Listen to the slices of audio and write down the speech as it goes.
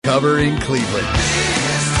covering Cleveland.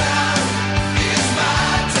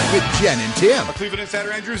 With Jen and Tim. Our Cleveland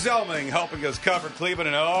insider Andrew Zelman helping us cover Cleveland.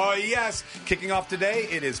 And oh, yes, kicking off today,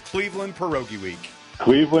 it is Cleveland Pierogi Week.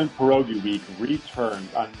 Cleveland Pierogi Week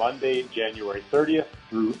returns on Monday, January 30th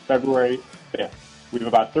through February 5th. We have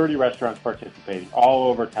about 30 restaurants participating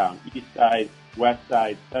all over town, east side, west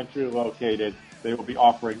side, centrally located. They will be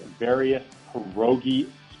offering various pierogi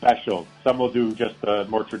specials. Some will do just the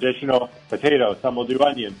more traditional potato. Some will do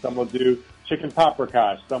onions. Some will do chicken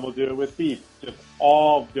paprikash. Some will do it with beef. Just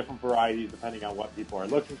all different varieties depending on what people are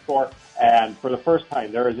looking for. And for the first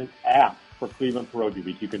time, there is an app for Cleveland Pierogi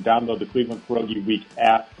Week. You can download the Cleveland Pierogi Week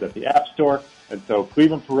app at the App Store. And so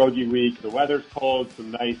Cleveland Pierogi Week, the weather's cold, some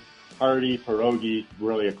nice hearty pierogi,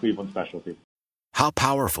 really a Cleveland specialty. How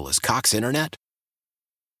powerful is Cox Internet?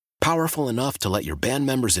 Powerful enough to let your band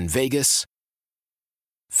members in Vegas,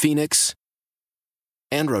 Phoenix,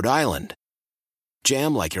 and Rhode Island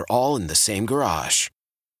jam like you're all in the same garage.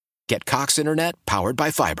 Get Cox Internet powered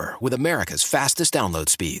by fiber with America's fastest download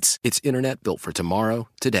speeds. It's internet built for tomorrow,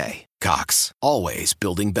 today. Cox, always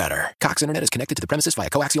building better. Cox Internet is connected to the premises via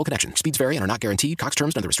coaxial connection. Speeds vary and are not guaranteed. Cox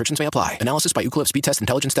terms and other restrictions may apply. Analysis by Ookla Speed Test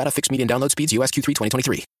Intelligence Data. Fixed median download speeds. US Q3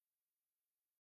 2023.